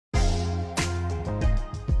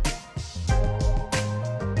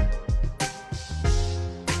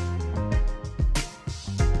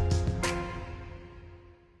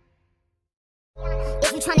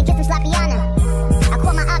trying to get some Slappiana. I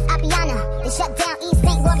call my ops Appiana. They shut down East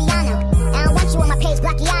St. Loriana. I don't want you on my page,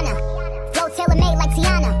 Blackiana. Flow tailor-made like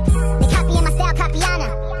Tiana. They copying my style,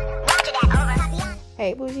 Capiana. Roger that, over.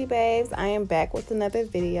 Hey Boujee Babes, I am back with another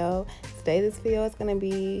video. Today this video is going to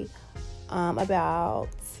be about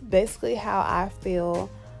basically how I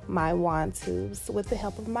fill my wand tubes with the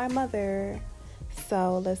help of my mother.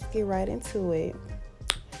 So let's get right into it.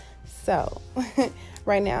 So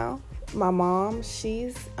right now my mom,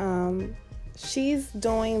 she's doing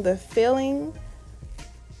the filling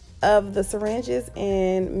of the syringes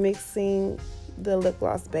and mixing the lip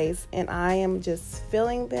gloss base, and I am just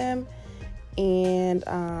filling them, and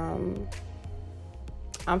I'm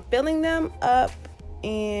filling them up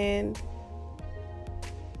and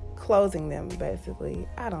closing them, basically.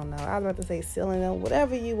 I don't know, I was about to say sealing them,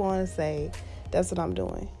 whatever you want to say, that's what I'm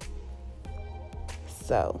doing.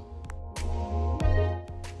 So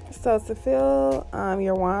to fill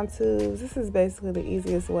your wand tubes, this is basically the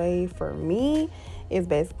easiest way for me. Is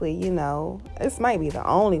basically, you know, this might be the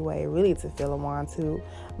only way really to fill a wand tube,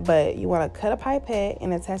 but you want to cut a pipette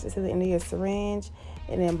and attach it to the end of your syringe,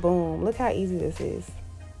 and then boom, look how easy this is.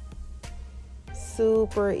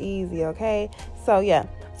 Super easy. Okay, so yeah,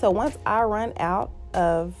 so once I run out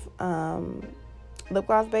of lip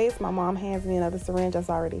gloss base, my mom hands me another syringe that's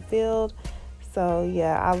already filled. So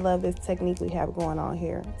yeah, I love this technique we have going on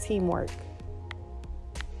here. Teamwork.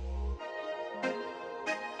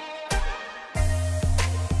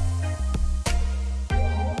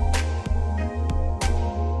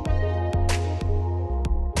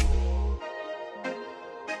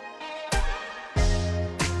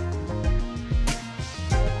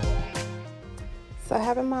 So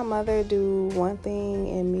having my mother do one thing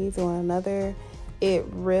and me doing another, it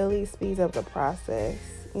really speeds up the process.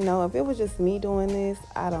 You know, if it was just me doing this,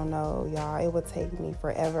 I don't know, y'all, it would take me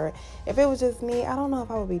forever. If it was just me, I don't know if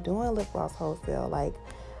I would be doing lip gloss wholesale. Like,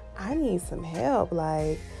 I need some help.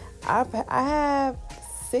 Like, I have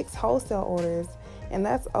 6 wholesale orders, and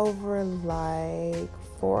that's over like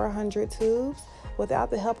 400 tubes. Without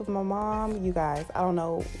the help of my mom, you guys, I don't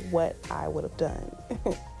know what I would have done.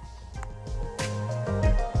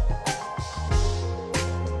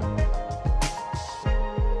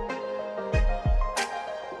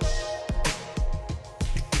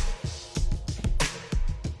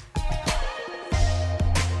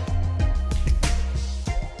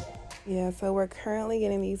 Yeah, so we're currently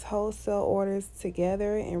getting these wholesale orders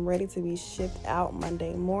together and ready to be shipped out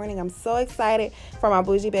Monday morning. I'm so excited for my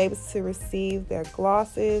Boujee Babes to receive their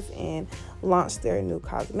glosses and launch their new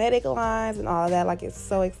cosmetic lines and all of that. Like, it's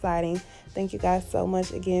so exciting. Thank you guys so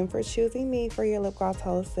much again for choosing me for your lip gloss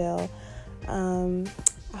wholesale. I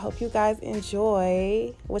hope you guys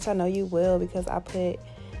enjoy, which I know you will, because I put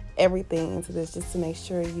everything into this just to make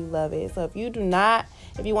sure you love it. So if you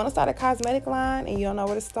want to start a cosmetic line and you don't know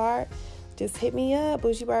where to start, just hit me up,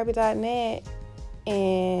 Boujeebarbie.net,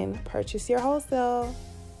 and purchase your wholesale.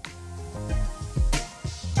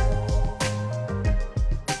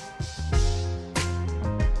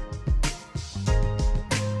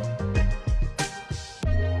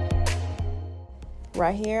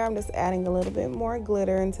 Right here, I'm just adding a little bit more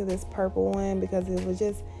glitter into this purple one because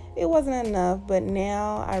it wasn't enough, but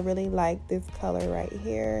now I really like this color right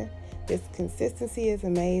here. This consistency is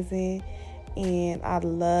amazing, and I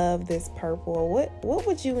love this purple. What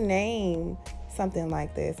would you name something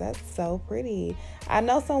like this? That's so pretty. I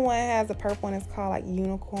know someone has a purple and it's called like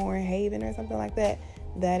Unicorn Haven or something like that.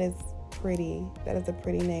 That is pretty. That is a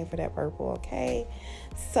pretty name for that purple. Okay,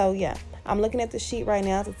 so yeah, I'm looking at the sheet right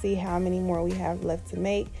now to see how many more we have left to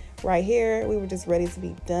make. Right here, we were just ready to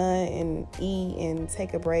be done and eat and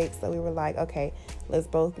take a break. So we were like, okay, let's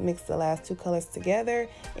both mix the last 2 colors together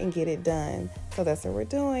and get it done. So that's what we're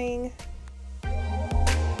doing.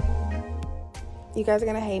 You guys are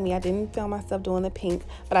going to hate me. I didn't film myself doing the pink,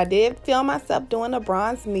 but I did film myself doing the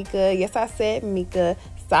bronze mica. Yes, I said mica.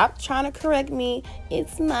 Stop trying to correct me.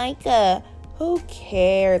 It's mica. Who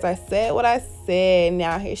cares? I said what I said.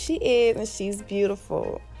 Now here she is, and she's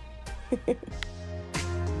beautiful.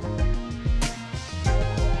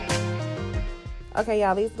 Okay,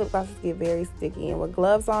 y'all, these lip glosses get very sticky, and with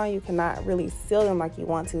gloves on, you cannot really seal them like you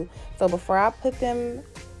want to. So before I put them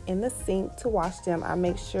in the sink to wash them, I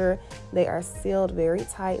make sure they are sealed very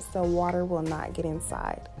tight so water will not get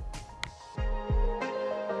inside.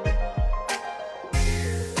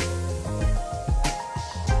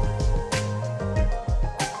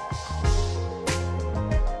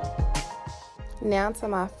 Now to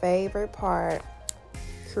my favorite part,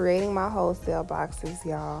 creating my wholesale boxes,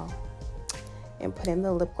 y'all, and putting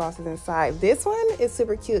the lip glosses inside. This one is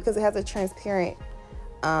super cute because it has a transparent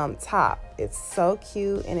top. It's so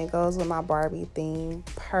cute and it goes with my Barbie theme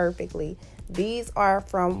perfectly. These are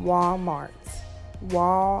from Walmart,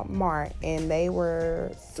 and they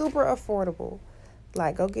were super affordable.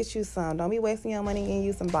 Like, go get you some. Don't be wasting your money getting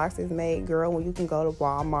you some boxes made, girl, when you can go to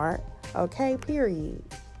Walmart. Okay, period.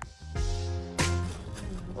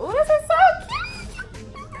 Oh, this is so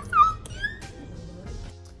cute. This is so cute.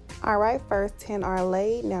 All right, first 10 are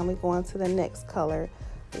laid. Now we go on to the next color,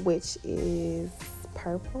 which is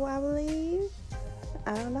purple, I believe.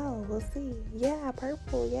 I don't know. We'll see. Yeah,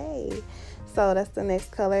 purple. Yay. So that's the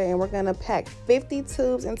next color, and we're going to pack 50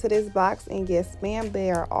 tubes into this box, and yes, ma'am,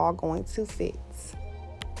 they are all going to fit.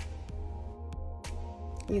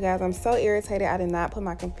 You guys, I'm so irritated. I did not put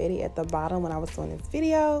my confetti at the bottom when I was doing this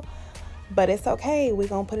video, but it's okay. We're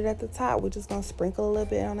going to put it at the top. We're just going to sprinkle a little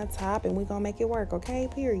bit on the top, and we're going to make it work, okay?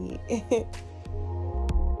 Period.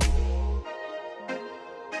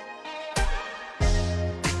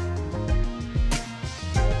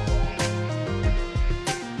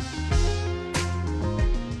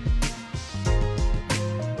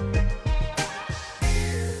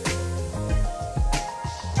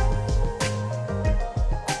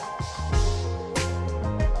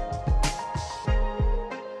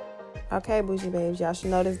 Okay, Boujee Babes, y'all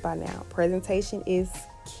should know this by now. Presentation is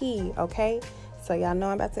key, okay? So y'all know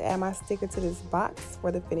I'm about to add my sticker to this box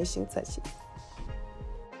for the finishing touches.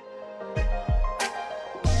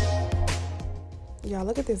 Y'all,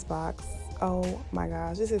 look at this box. Oh my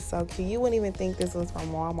gosh, this is so cute. You wouldn't even think this was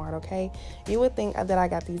from Walmart, okay? You would think that I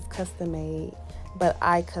got these custom made, but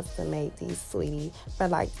I custom made these, sweetie, for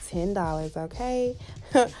like $10, okay?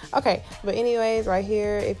 Okay, but anyways, right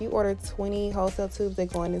here, if you order 20 wholesale tubes, they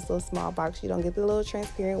go in this little small box. You don't get the little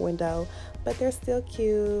transparent window, but they're still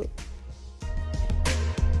cute.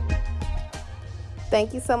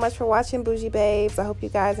 Thank you so much for watching, Boujee Babes. I hope you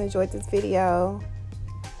guys enjoyed this video.